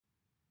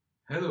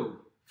Hello,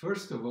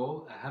 first of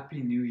all, a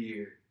happy new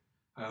year.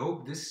 I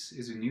hope this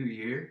is a new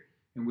year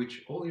in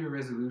which all your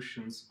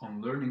resolutions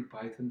on learning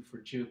Python for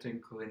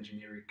geotechnical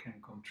engineering can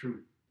come true.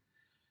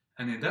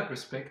 And in that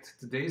respect,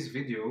 today's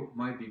video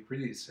might be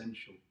pretty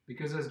essential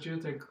because as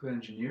geotechnical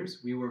engineers,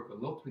 we work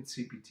a lot with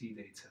CPT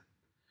data.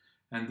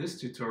 And this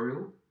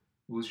tutorial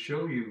will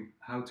show you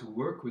how to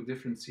work with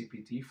different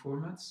CPT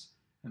formats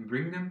and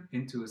bring them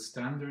into a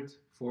standard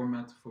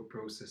format for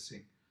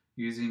processing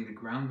using the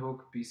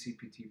groundhog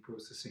PCPT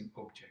processing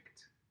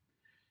object.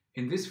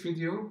 In this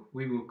video,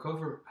 we will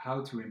cover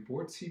how to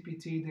import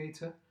CPT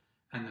data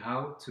and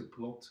how to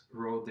plot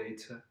raw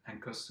data and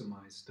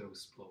customize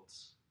those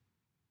plots.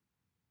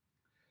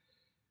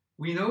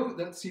 We know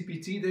that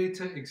CPT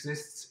data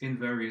exists in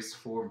various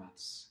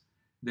formats.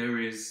 There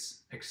is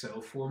Excel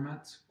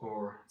format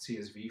or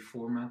CSV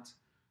format.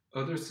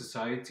 Other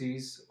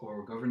societies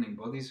or governing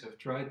bodies have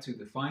tried to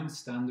define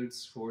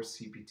standards for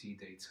CPT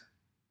data,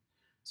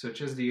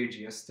 such as the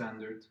AGS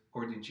standard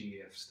or the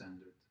GEF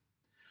standard.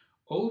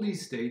 All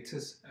these data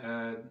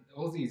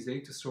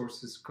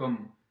sources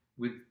come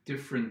with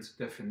different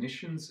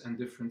definitions and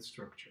different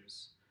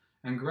structures.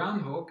 And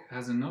Groundhog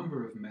has a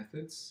number of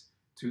methods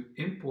to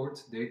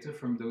import data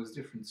from those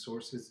different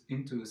sources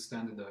into a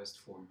standardized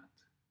format.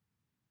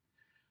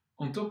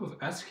 On top of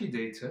ASCII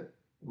data,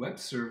 web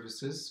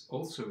services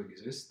also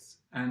exist,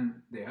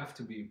 and they have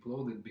to be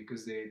applauded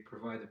because they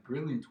provide a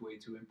brilliant way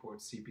to import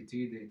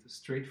CPT data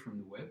straight from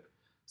the web,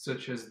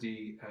 such as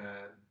the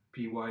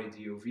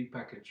PYDOV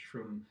package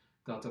from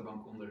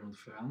Databank Ondergrond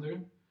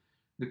Veranderen.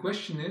 The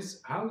question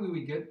is, how do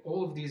we get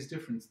all of these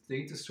different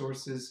data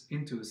sources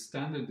into a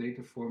standard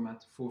data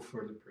format for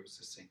further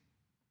processing?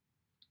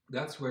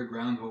 That's where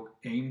Groundhog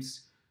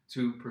aims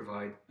to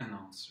provide an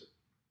answer.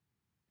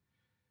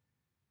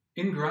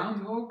 In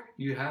Groundhog,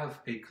 you have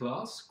a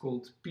class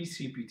called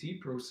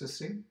PCPT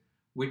processing,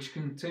 which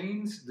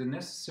contains the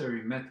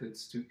necessary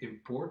methods to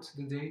import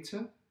the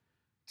data,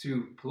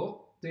 to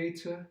plot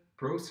data,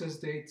 process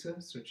data,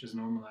 such as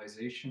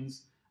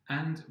normalizations,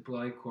 and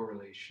apply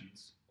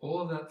correlations. All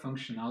of that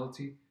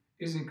functionality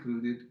is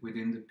included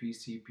within the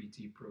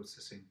PCPT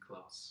processing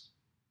class.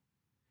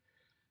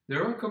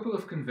 There are a couple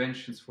of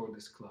conventions for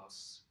this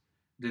class.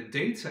 The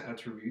data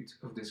attribute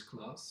of this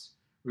class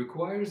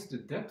requires the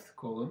depth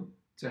column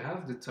to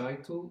have the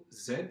title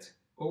Z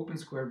open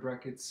square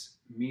brackets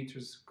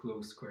meters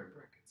close square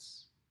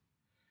brackets.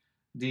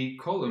 The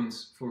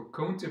columns for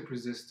cone tip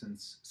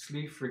resistance,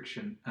 sleeve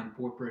friction, and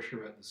pore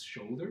pressure at the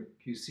shoulder,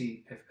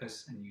 QC,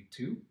 FS, and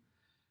U2,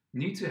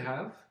 need to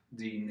have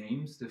the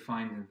names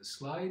defined in the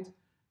slide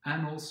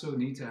and also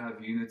need to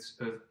have units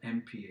of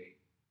MPa.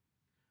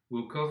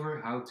 We'll cover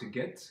how to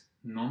get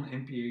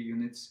non-MPa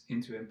units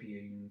into MPa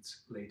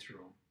units later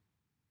on.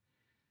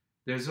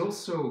 There's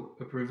also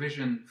a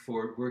provision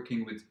for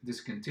working with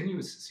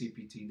discontinuous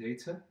CPT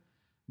data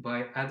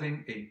by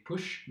adding a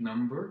push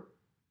number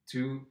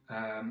to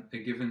a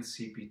given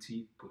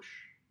CPT push.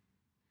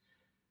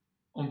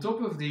 On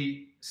top of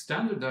the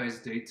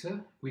standardized data,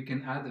 we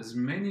can add as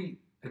many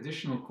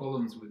additional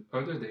columns with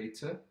other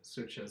data,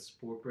 such as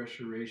pore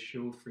pressure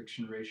ratio,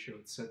 friction ratio,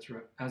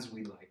 etc., as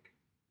we like.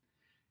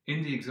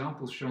 In the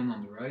example shown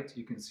on the right,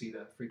 you can see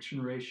that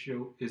friction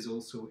ratio is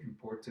also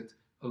imported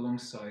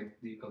alongside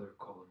the other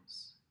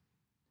columns.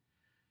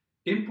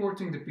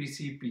 Importing the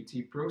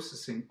PCPT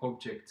processing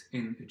object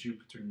in a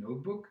Jupyter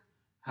notebook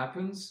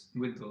happens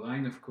with the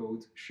line of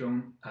code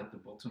shown at the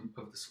bottom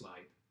of the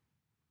slide.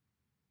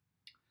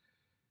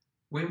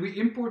 When we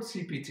import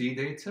CPT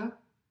data,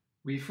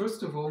 we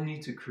first of all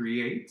need to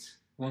create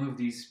one of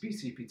these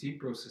PCPT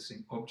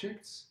processing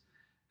objects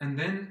and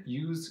then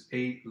use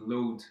a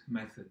load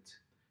method.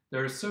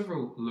 There are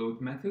several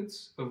load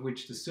methods, of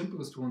which the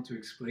simplest one to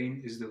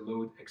explain is the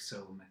load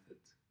Excel method.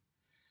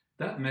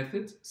 That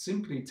method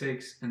simply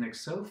takes an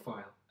Excel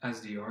file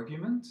as the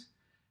argument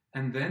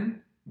and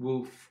then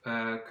will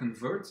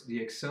convert the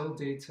Excel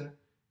data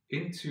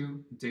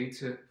into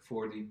data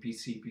for the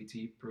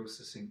PCPT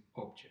processing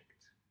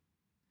object.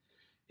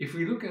 If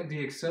we look at the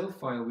Excel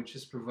file which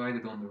is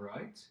provided on the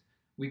right,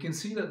 we can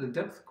see that the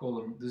depth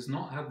column does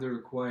not have the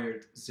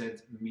required Z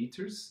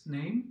meters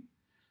name.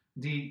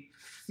 The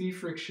sleeve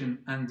friction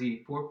and the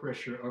pore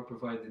pressure are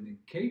provided in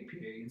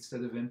kPa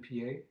instead of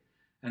MPa,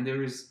 and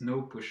there is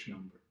no push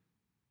number.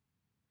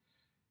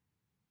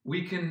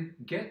 We can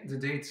get the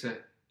data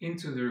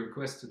into the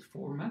requested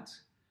format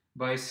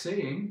by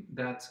saying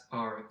that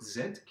our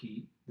Z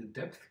key, the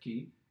depth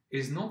key,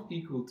 is not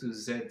equal to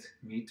Z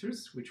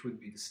meters, which would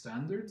be the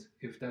standard.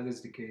 If that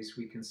is the case,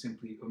 we can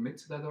simply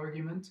omit that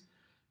argument,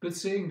 but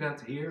saying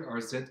that here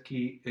our Z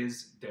key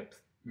is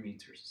depth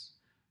meters.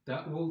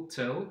 That will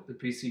tell the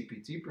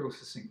PCPT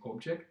processing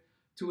object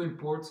to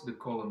import the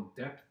column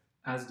depth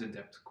as the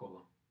depth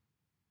column.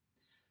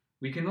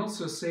 We can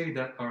also say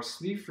that our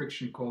sleeve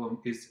friction column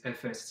is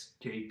FS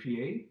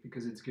kPa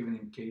because it's given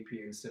in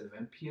kPa instead of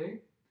MPa,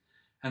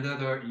 and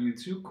that our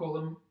U2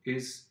 column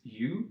is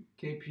U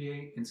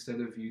kPa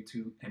instead of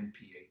U2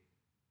 MPa.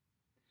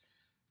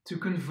 To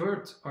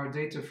convert our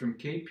data from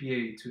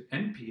kPa to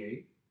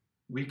MPa,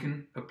 we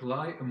can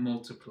apply a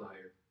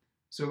multiplier.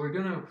 So we're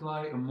going to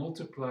apply a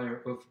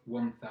multiplier of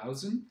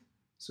 1000,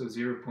 so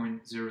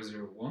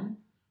 0.001,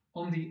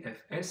 on the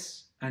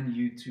FS and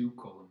U2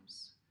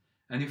 columns.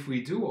 And if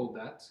we do all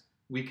that,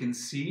 we can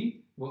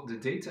see what the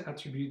data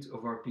attribute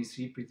of our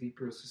PCPT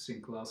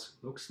processing class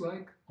looks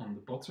like on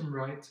the bottom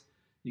right.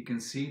 You can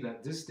see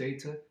that this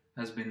data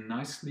has been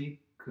nicely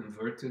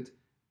converted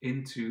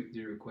into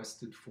the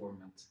requested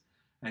format.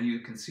 And you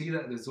can see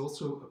that there's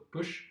also a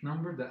push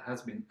number that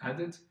has been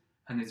added,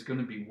 and it's going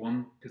to be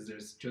 1 because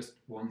there's just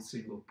one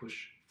single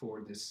push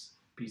for this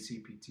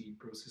PCPT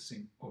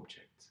processing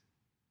object.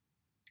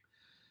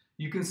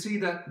 You can see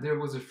that there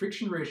was a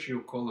friction ratio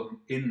column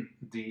in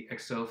the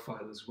Excel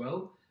file as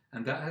well,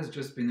 and that has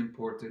just been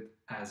imported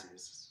as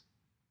is.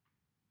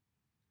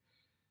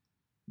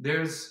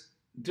 There's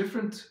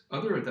different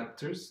other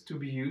adapters to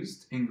be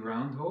used in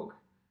Groundhog,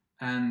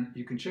 and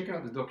you can check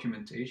out the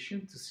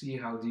documentation to see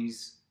how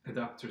these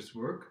adapters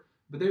work,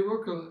 but they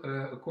work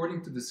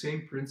according to the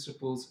same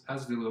principles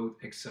as the load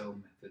Excel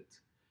method.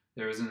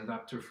 There is an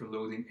adapter for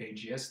loading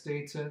AGS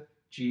data,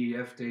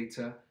 GEF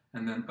data,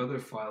 and then other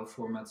file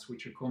formats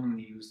which are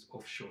commonly used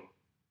offshore.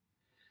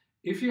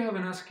 If you have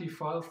an ASCII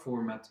file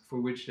format for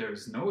which there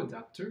is no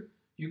adapter,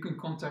 you can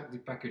contact the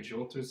package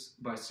authors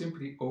by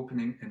simply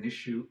opening an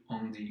issue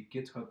on the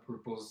GitHub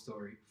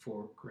repository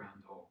for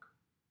Groundhog.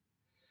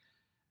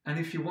 And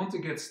if you want to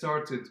get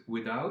started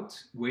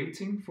without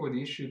waiting for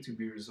the issue to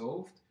be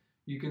resolved,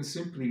 you can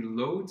simply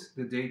load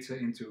the data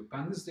into a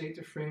pandas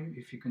data frame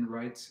if you can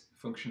write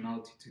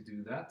functionality to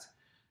do that,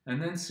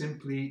 and then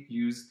simply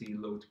use the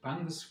load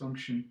pandas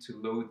function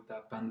to load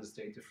that pandas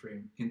data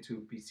frame into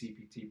a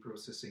PCPT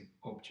processing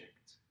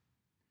object.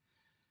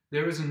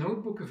 There is a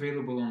notebook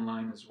available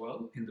online as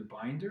well in the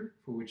binder,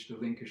 for which the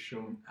link is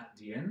shown at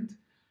the end.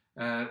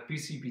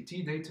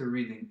 PCPT data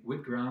reading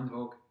with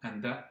Groundhog,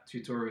 and that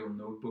tutorial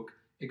notebook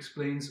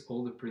explains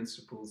all the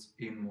principles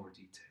in more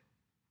detail.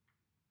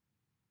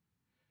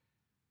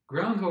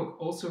 Groundhog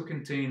also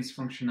contains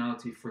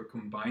functionality for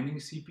combining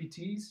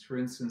CPTs. For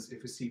instance,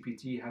 if a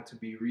CPT had to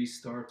be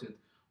restarted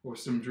or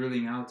some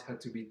drilling out had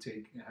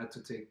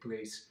to take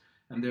place,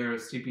 and there are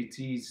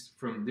CPTs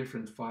from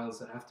different files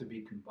that have to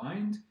be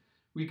combined,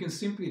 we can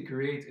simply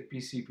create a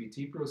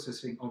PCPT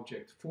processing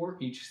object for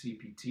each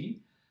CPT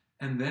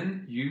and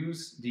then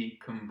use the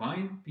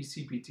combine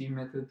PCPT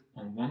method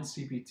on one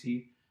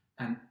CPT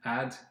and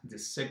add the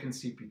second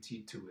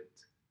CPT to it.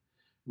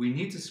 We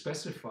need to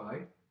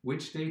specify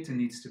which data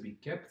needs to be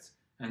kept,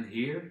 and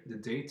here the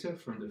data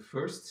from the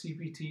first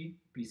CPT,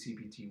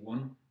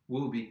 PCPT1,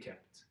 will be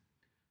kept.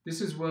 This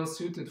is well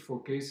suited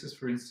for cases,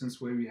 for instance,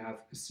 where we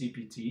have a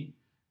CPT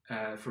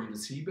from the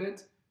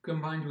seabed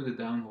combined with a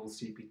downhole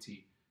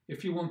CPT.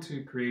 If you want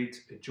to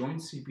create a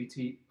joint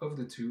CPT of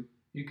the two,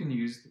 you can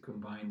use the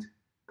combined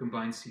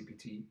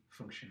CPT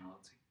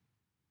functionality.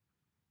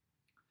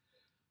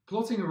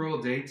 Plotting raw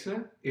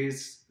data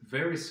is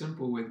very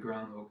simple with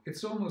Groundhog.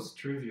 It's almost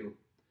trivial.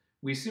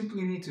 We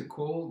simply need to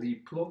call the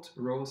plot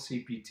raw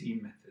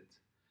CPT method.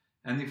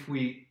 And if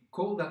we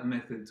call that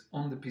method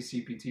on the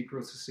PCPT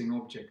processing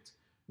object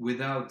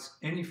without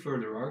any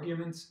further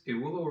arguments, it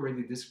will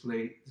already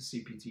display the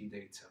CPT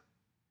data.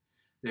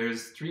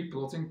 There's 3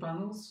 plotting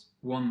panels,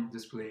 one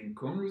displaying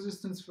cone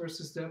resistance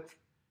versus depth,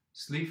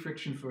 sleeve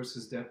friction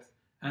versus depth,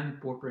 and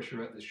pore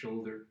pressure at the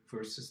shoulder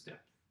versus depth.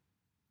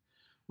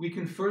 We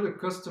can further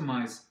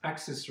customize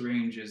axis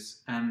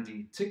ranges and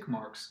the tick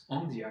marks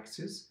on the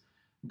axis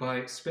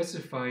by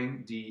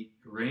specifying the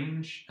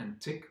range and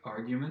tick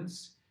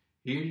arguments.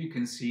 Here you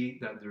can see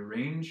that the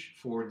range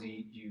for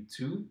the U2,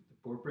 the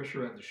pore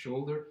pressure at the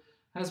shoulder,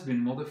 has been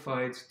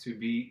modified to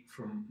be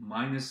from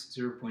minus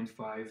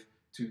 0.5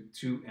 to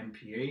 2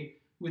 MPa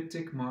with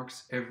tick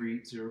marks every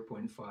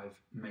 0.5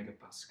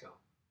 megapascal.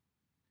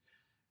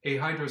 A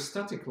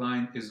hydrostatic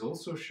line is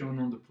also shown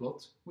on the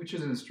plot, which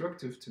is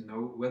instructive to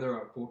know whether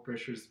our pore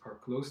pressures are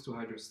close to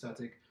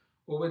hydrostatic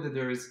or whether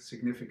there is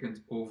significant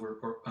over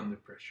or under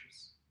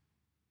pressures.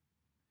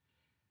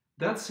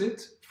 That's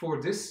it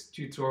for this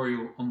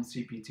tutorial on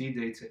CPT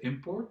data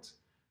import.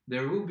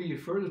 There will be a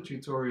further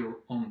tutorial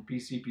on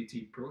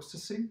PCPT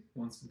processing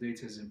once the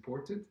data is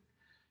imported.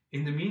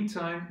 In the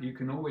meantime, you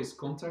can always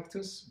contact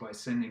us by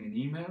sending an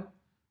email,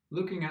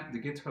 looking at the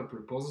GitHub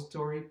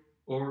repository,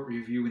 or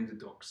reviewing the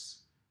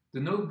docs. The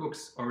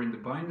notebooks are in the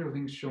binder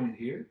links shown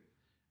here,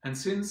 and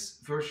since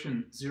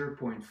version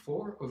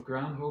 0.4 of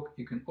Groundhog,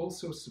 you can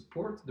also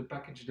support the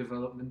package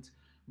development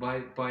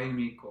by buying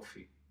me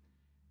coffee.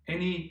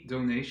 Any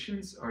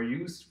donations are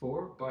used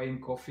for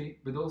buying coffee,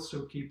 but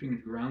also keeping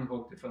the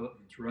Groundhog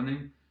development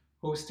running,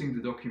 hosting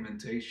the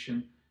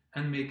documentation,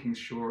 and making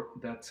sure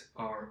that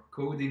our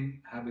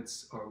coding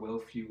habits are well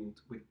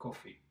fueled with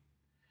coffee.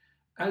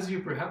 As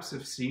you perhaps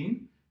have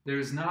seen, there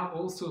is now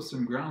also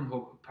some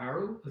Groundhog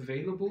apparel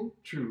available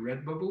through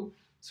Redbubble,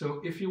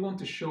 so if you want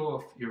to show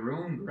off your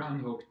own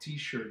Groundhog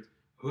t-shirt,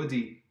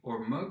 hoodie or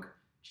mug,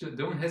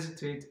 don't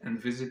hesitate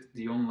and visit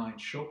the online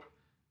shop.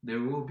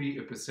 There will be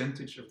a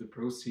percentage of the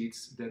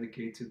proceeds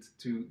dedicated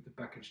to the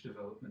package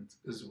development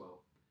as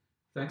well.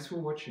 Thanks for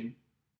watching.